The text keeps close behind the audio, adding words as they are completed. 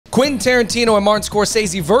Quentin Tarantino and Martin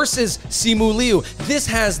Scorsese versus Simu Liu. This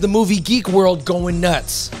has the movie geek world going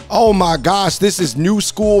nuts. Oh my gosh, this is new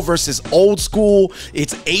school versus old school.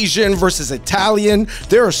 It's Asian versus Italian.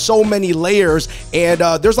 There are so many layers, and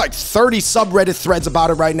there's like 30 subreddit threads about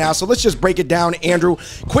it right now. So let's just break it down, Andrew.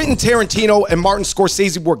 Quentin Tarantino and Martin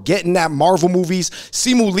Scorsese were getting at Marvel movies.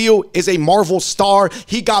 Simu Liu is a Marvel star.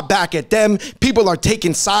 He got back at them. People are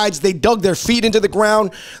taking sides. They dug their feet into the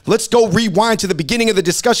ground. Let's go rewind to the beginning of the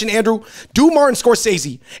discussion, Andrew. Do Martin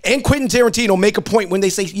Scorsese and Quentin Tarantino make a point when they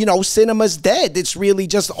say, you know, cinema's dead? It's really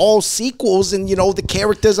just all sequels, and, you know, the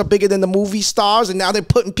characters are bigger than the movie stars, and now they're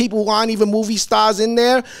putting people who aren't even movie stars in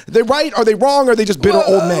there. Are they right? Are they wrong? Or are they just bitter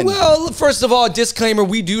old men? Well, first of all, disclaimer,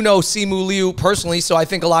 we do know Simu Liu personally, so I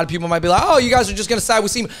think a lot of people might be like, oh, you guys are just going to side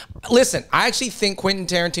with Simu. Listen, I actually think Quentin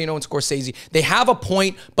Tarantino and Scorsese, they have a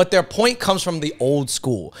point, but their point comes from the old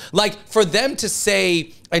school. Like, for them to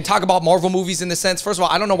say and talk about Marvel movies in the sense, first of all,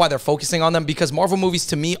 I don't know why they're focusing on them, because Marvel movies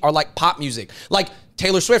to me are like pop music. Like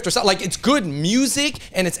Taylor Swift or something. Like, it's good music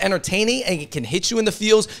and it's entertaining and it can hit you in the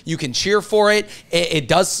feels. You can cheer for it. It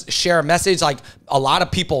does share a message. Like, a lot of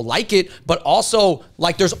people like it, but also,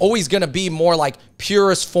 like, there's always going to be more like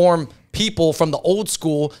purist form people from the old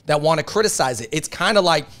school that want to criticize it. It's kind of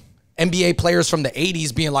like NBA players from the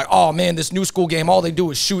 80s being like, oh man, this new school game, all they do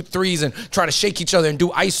is shoot threes and try to shake each other and do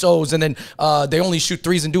ISOs, and then they only shoot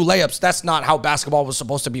threes and do layups. That's not how basketball was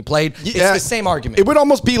supposed to be played. Yeah, it's the same argument. It would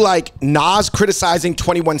almost be like Nas criticizing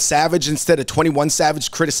 21 Savage instead of 21 Savage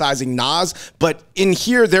criticizing Nas. But in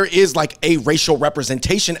here, there is like a racial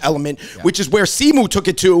representation element, which is where Simu took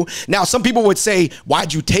it to. Now, some people would say,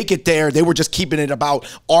 why'd you take it there? They were just keeping it about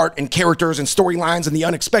art and characters and storylines and the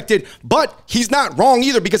unexpected. But he's not wrong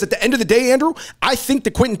either, because at the end of the day, Andrew, I think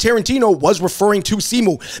that Quentin Tarantino was referring to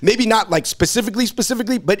Simu. Maybe not like specifically,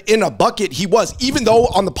 but in a bucket he was. Even though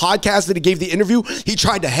on the podcast that he gave the interview, he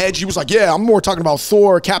tried to hedge. He was like, yeah, I'm more talking about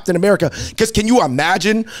Thor, Captain America. Because can you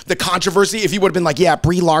imagine the controversy if he would have been like, yeah,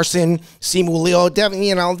 Brie Larson, Simu Liu, definitely,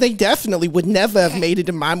 you know, they definitely would never have made it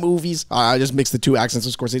in my movies. I just mixed the two accents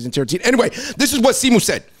of Scorsese and Tarantino. Anyway, this is what Simu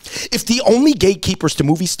said. If the only gatekeepers to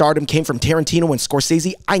movie stardom came from Tarantino and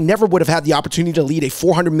Scorsese, I never would have had the opportunity to lead a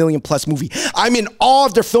 400 million plus movie. I'm in awe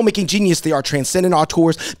of their filmmaking genius. They are transcendent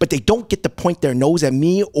auteurs, but they don't get to point their nose at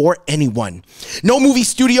me or anyone. No movie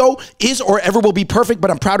studio is or ever will be perfect,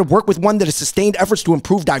 but I'm proud to work with one that has sustained efforts to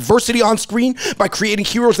improve diversity on screen by creating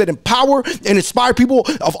heroes that empower and inspire people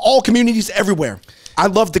of all communities everywhere. I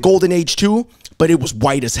love the Golden Age too, but it was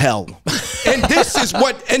white as hell. And this is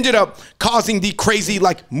what ended up causing the crazy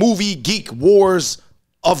like movie geek wars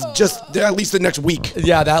of just at least the next week.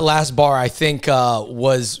 Yeah, that last bar I think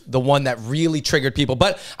was the one that really triggered people.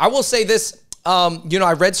 But I will say this, you know,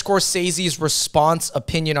 I read Scorsese's response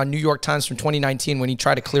opinion on New York Times from 2019 when he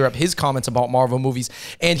tried to clear up his comments about Marvel movies.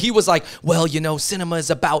 And he was like, well, you know, cinema is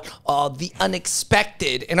about the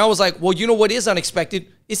unexpected. And I was like, well, you know what is unexpected?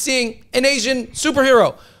 Is seeing an Asian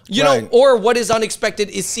superhero. You know, or what is unexpected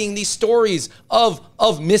is seeing these stories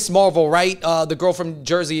of Miss Marvel, right? The girl from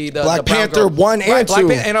Jersey, the Black Panther 1 and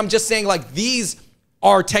 2. And I'm just saying, like, these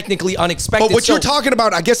are technically unexpected. But what you're talking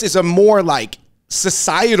about, I guess, is a more like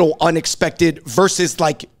societal unexpected versus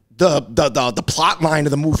like the plot line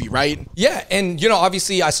of the movie, right? Yeah, and you know,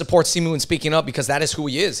 obviously I support Simu in speaking up because that is who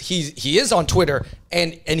he is. He is on Twitter,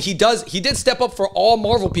 and he did step up for all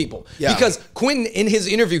Marvel people. Yeah. Because Quentin, in his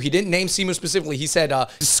interview, he didn't name Simu specifically. He said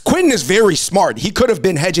Quentin is very smart. He could have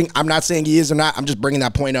been hedging. I'm not saying he is or not. I'm just bringing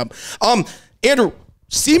that point up. Andrew,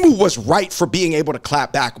 Simu was right for being able to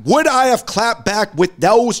clap back. Would I have clapped back with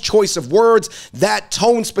those choice of words, that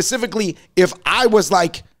tone specifically, if I was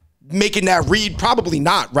like making that read? Probably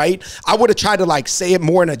not, right? I would have tried to like say it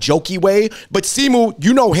more in a jokey way. But Simu,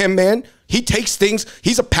 you know him, man. He takes things,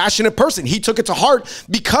 he's a passionate person. He took it to heart,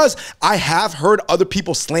 because I have heard other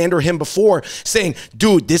people slander him before, saying,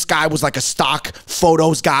 dude, this guy was like a stock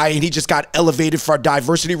photos guy and he just got elevated for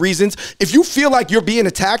diversity reasons. If you feel like you're being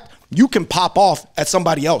attacked, you can pop off at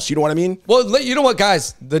somebody else. You know what I mean? Well, you know what,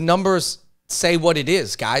 guys? The numbers say what it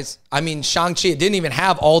is, guys. I mean, Shang-Chi, it didn't even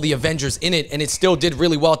have all the Avengers in it, and it still did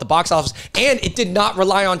really well at the box office, and it did not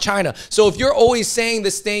rely on China. So if you're always saying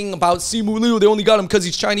this thing about Simu Liu, they only got him because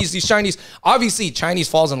he's Chinese, obviously Chinese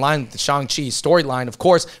falls in line with the Shang-Chi storyline, of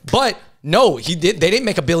course, but no, they didn't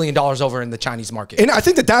make $1 billion over in the Chinese market. And I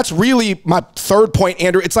think that that's really my third point,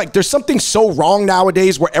 Andrew. It's like there's something so wrong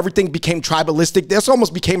nowadays where everything became tribalistic. This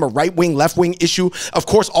almost became a right-wing, left-wing issue. Of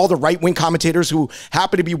course, all the right-wing commentators who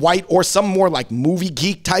happen to be white or some more like movie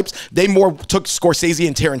geek types, they more took Scorsese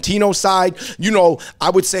and Tarantino's side. You know,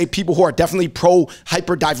 I would say people who are definitely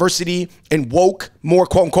pro-hyper-diversity and woke, more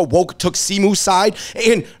quote-unquote woke, took Simu's side.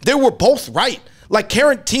 And they were both right. Like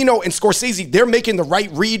Tarantino and Scorsese, they're making the right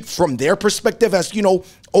read from their perspective as, you know,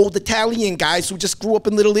 old Italian guys who just grew up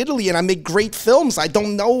in Little Italy, and I make great films. I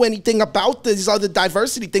don't know anything about these other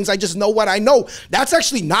diversity things. I just know what I know. That's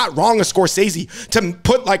actually not wrong of Scorsese to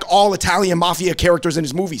put like all Italian mafia characters in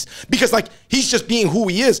his movies, because like he's just being who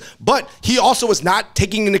he is. But he also is not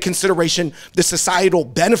taking into consideration the societal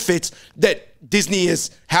benefits that Disney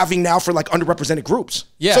is having now for like underrepresented groups.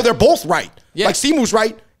 Yeah. So they're both right. Yeah. Like Simu's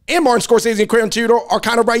right, and Martin Scorsese and Quentin Tarantino are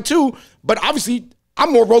kind of right too. But obviously,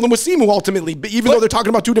 I'm more rolling with Simu ultimately, even though they're talking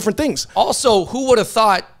about two different things. Also, who would have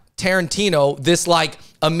thought Tarantino, this like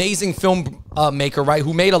amazing film maker, right,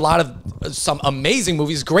 who made a lot of some amazing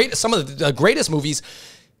movies, some of the greatest movies,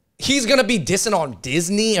 he's gonna be dissing on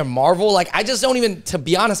Disney and Marvel? Like, I just don't even, to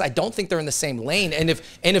be honest, I don't think they're in the same lane. And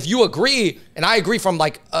if you agree, and I agree from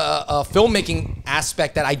like a filmmaking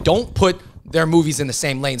aspect, that I don't put their movies in the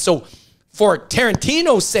same lane. So for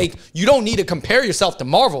Tarantino's sake, you don't need to compare yourself to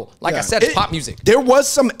Marvel. Like I said, it's pop music. There was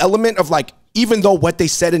some element of like, even though what they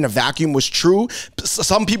said in a vacuum was true,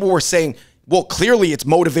 some people were saying, well, clearly it's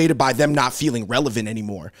motivated by them not feeling relevant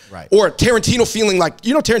anymore. Right. Or Tarantino feeling like,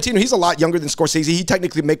 you know, Tarantino, he's a lot younger than Scorsese. He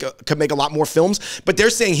technically could make a lot more films, but they're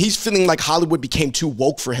saying he's feeling like Hollywood became too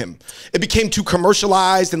woke for him. It became too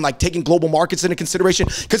commercialized and like taking global markets into consideration.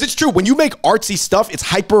 Because it's true, when you make artsy stuff, it's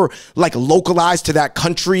hyper like localized to that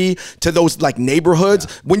country, to those like neighborhoods.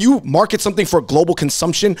 Yeah. When you market something for global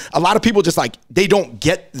consumption, a lot of people just like, they don't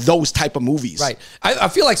get those type of movies. Right. I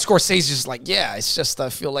feel like Scorsese's just like, yeah, it's just, I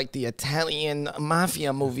feel like the Italian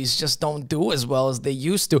mafia movies just don't do as well as they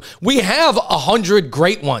used to. We have 100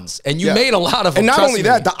 great ones, and you made a lot of them. And not only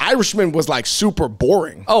that, The Irishman was like super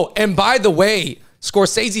boring. Oh, and by the way,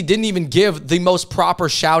 Scorsese didn't even give the most proper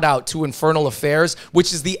shout out to Infernal Affairs,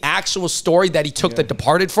 which is the actual story that he took The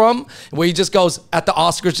Departed from, where he just goes at the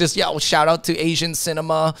Oscars, just, yeah, well, shout out to Asian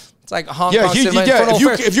cinema. It's like Hong Kong cinema.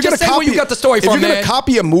 If you're just say where you got the story from, man. If you're gonna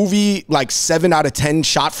copy a movie like 7 out of 10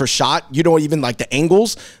 shot for shot, you don't even like the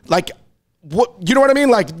angles, like, what, you know what I mean?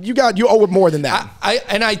 Like you owe it more than that.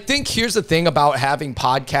 I think here's the thing about having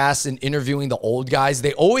podcasts and interviewing the old guys.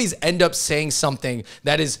 They always end up saying something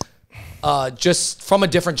that is just from a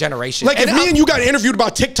different generation. Like, if me and you got interviewed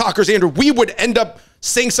about TikTokers, Andrew, we would end up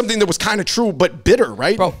saying something that was kind of true but bitter,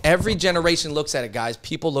 right? Bro, every generation looks at it, guys.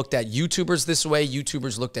 People looked at YouTubers this way.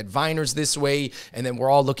 YouTubers looked at Viners this way. And then we're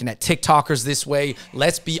all looking at TikTokers this way.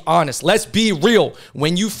 Let's be honest. Let's be real.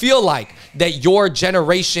 When you feel like that your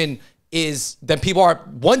generation is that people are,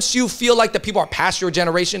 once you feel like that people are past your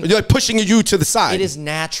generation, they're like pushing you to the side. It is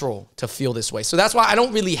natural to feel this way. So that's why I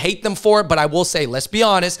don't really hate them for it, but I will say, let's be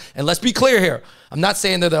honest and let's be clear here. I'm not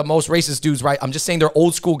saying they're the most racist dudes, right? I'm just saying they're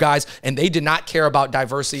old school guys, and they did not care about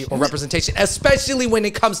diversity or representation, especially when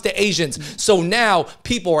it comes to Asians. So now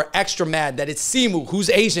people are extra mad that it's Simu, who's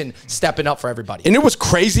Asian, stepping up for everybody. And it was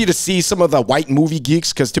crazy to see some of the white movie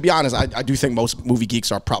geeks, because to be honest, I do think most movie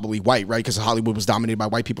geeks are probably white, right? Because Hollywood was dominated by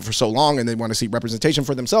white people for so long, and they want to see representation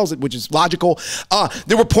for themselves, which is logical.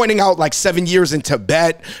 They were pointing out like 7 years in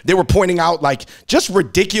Tibet. They were pointing out like just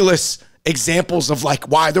ridiculous examples of like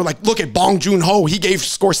why they're like, look at Bong Joon-ho, he gave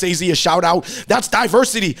Scorsese a shout out. That's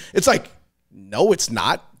diversity. It's like, no, it's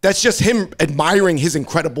not. That's just him admiring his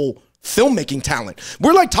incredible filmmaking talent.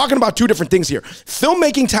 We're like talking about two different things here.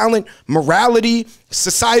 Filmmaking talent, morality,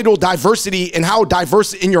 societal diversity, and how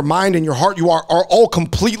diverse in your mind and your heart you are all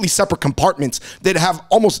completely separate compartments that have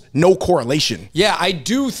almost no correlation. Yeah, I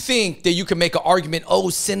do think that you can make an argument, oh,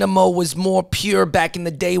 cinema was more pure back in the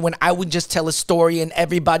day when I would just tell a story and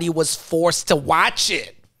everybody was forced to watch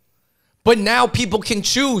it. But now people can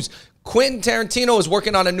choose. Quentin Tarantino is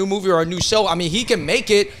working on a new movie or a new show. I mean, he can make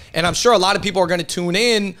it, and I'm sure a lot of people are going to tune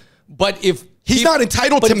in. But if he's not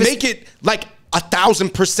entitled to make it like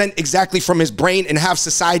 1,000% exactly from his brain and have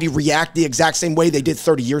society react the exact same way they did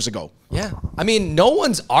 30 years ago. Yeah. I mean, no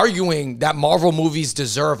one's arguing that Marvel movies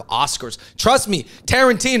deserve Oscars. Trust me,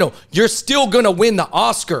 Tarantino, you're still going to win the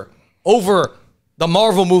Oscar over the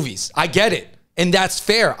Marvel movies. I get it. And that's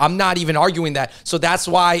fair. I'm not even arguing that. So that's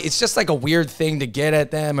why it's just like a weird thing to get at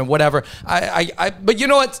them and whatever. But you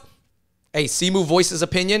know what? Hey, Simu voiced his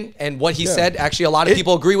opinion, and what he said, actually, a lot of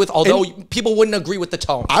people agree with, although people wouldn't agree with the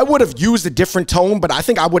tone. I would have used a different tone, but I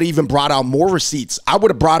think I would have even brought out more receipts. I would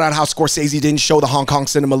have brought out how Scorsese didn't show the Hong Kong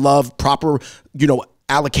cinema love, proper, you know,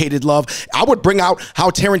 allocated love. I would bring out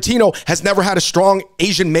how Tarantino has never had a strong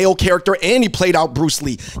Asian male character, and he played out Bruce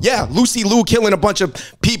Lee. Yeah, Lucy Liu killing a bunch of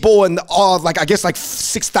people, and like I guess like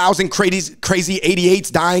 6,000 crazy 88s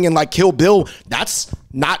dying, and like Kill Bill. That's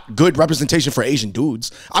not good representation for Asian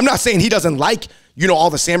dudes. I'm not saying he doesn't like, you know, all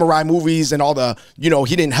the samurai movies and all the, you know,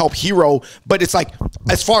 he didn't help Hero, but it's like,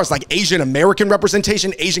 as far as like Asian American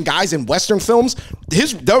representation, Asian guys in Western films,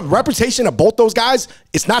 the reputation of both those guys,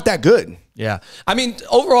 it's not that good. Yeah. I mean,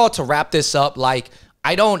 overall, to wrap this up, like,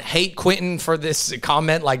 I don't hate Quentin for this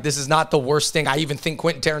comment. Like, this is not the worst thing I even think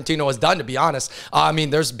Quentin Tarantino has done, to be honest. I mean,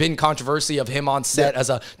 there's been controversy of him on set as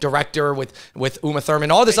a director with Uma Thurman,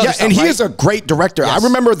 all this other stuff. And he is a great director. Yes. I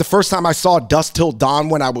remember the first time I saw Dusk Till Dawn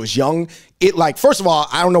when I was young. It, like, first of all,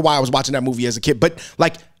 I don't know why I was watching that movie as a kid, but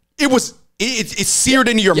like, it's seared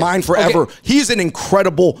into your mind forever. Okay. He's an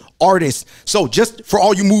incredible artist. So just for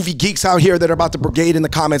all you movie geeks out here that are about to brigade in the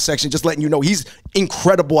comment section, just letting you know, he's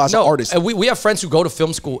incredible as an artist. And we have friends who go to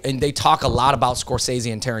film school and they talk a lot about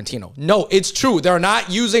Scorsese and Tarantino. No, it's true. They're not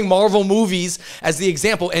using Marvel movies as the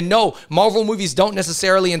example. And no, Marvel movies don't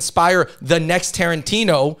necessarily inspire the next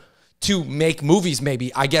Tarantino to make movies.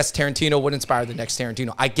 Maybe, I guess Tarantino would inspire the next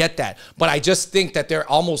Tarantino. I get that. But I just think that they're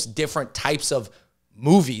almost different types of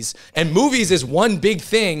movies, and movies is one big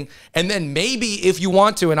thing. And then maybe if you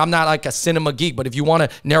want to, and I'm not like a cinema geek, but if you want to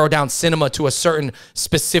narrow down cinema to a certain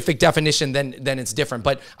specific definition, then it's different.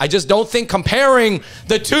 But I just don't think comparing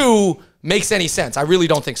the two makes any sense. I really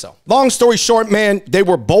don't think so. Long story short, man, they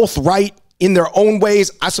were both right in their own ways.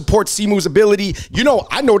 I support Simu's ability. You know,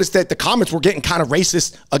 I noticed that the comments were getting kind of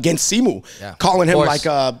racist against Simu, calling him like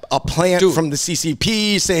a plant from the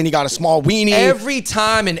CCP, saying he got a small weenie. Every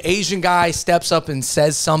time an Asian guy steps up and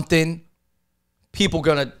says something, people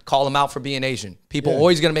gonna call him out for being Asian. People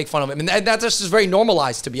always gonna make fun of him. And that's just very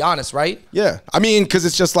normalized, to be honest, right? Yeah. I mean, because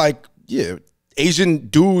it's just like, Asian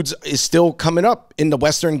dudes is still coming up in the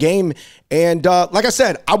Western game. And like I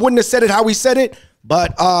said, I wouldn't have said it how he said it,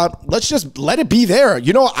 but let's just let it be there.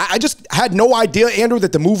 You know, I just had no idea, Andrew,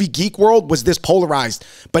 that the movie geek world was this polarized.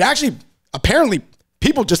 But actually, apparently,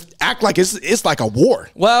 people just act like it's like a war.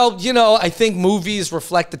 Well, you know, I think movies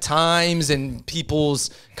reflect the times and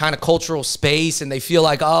people's kind of cultural space, and they feel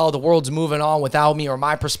like, oh, the world's moving on without me, or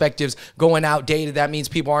my perspective's going outdated. That means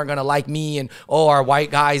people aren't going to like me, and, oh, our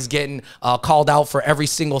white guys getting called out for every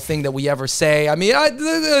single thing that we ever say. I mean,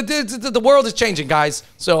 the world is changing, guys.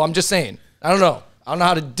 So I'm just saying, I don't know. I don't know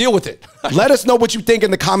how to deal with it. Let us know what you think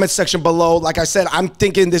in the comments section below. Like I said, I'm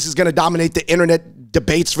thinking this is going to dominate the internet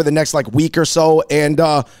debates for the next like week or so. And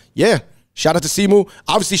yeah, shout out to Simu.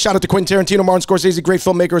 Obviously, shout out to Quentin Tarantino, Martin Scorsese, great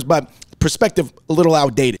filmmakers, but perspective a little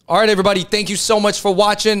outdated. All right, everybody. Thank you so much for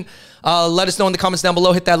watching. Let us know in the comments down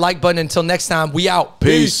below. Hit that like button. Until next time, we out.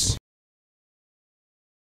 Peace.